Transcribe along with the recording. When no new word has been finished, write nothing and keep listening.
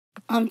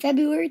On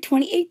February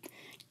 28th,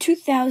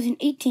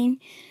 2018,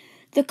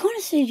 the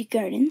Kona City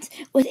Gardens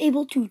was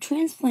able to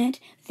transplant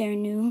their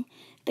new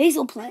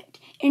basil plant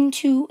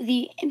into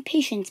the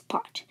Impatients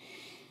pot.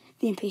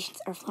 The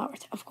Impatients are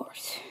flowers, of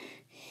course.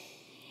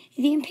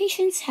 The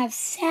Impatients have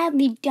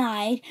sadly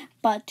died,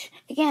 but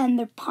again,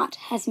 their pot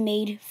has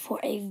made for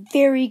a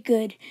very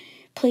good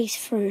place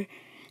for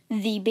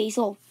the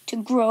basil to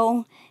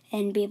grow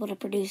and be able to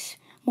produce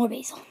more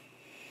basil.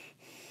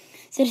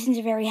 Citizens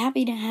are very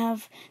happy to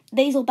have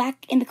basil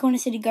back in the Kona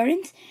City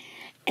Gardens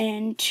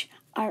and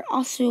are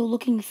also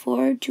looking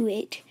forward to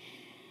it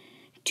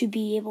to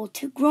be able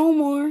to grow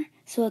more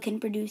so it can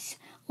produce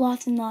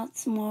lots and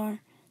lots more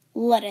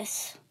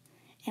lettuce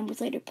and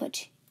was later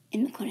put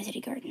in the Kona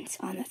City Gardens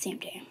on that same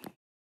day.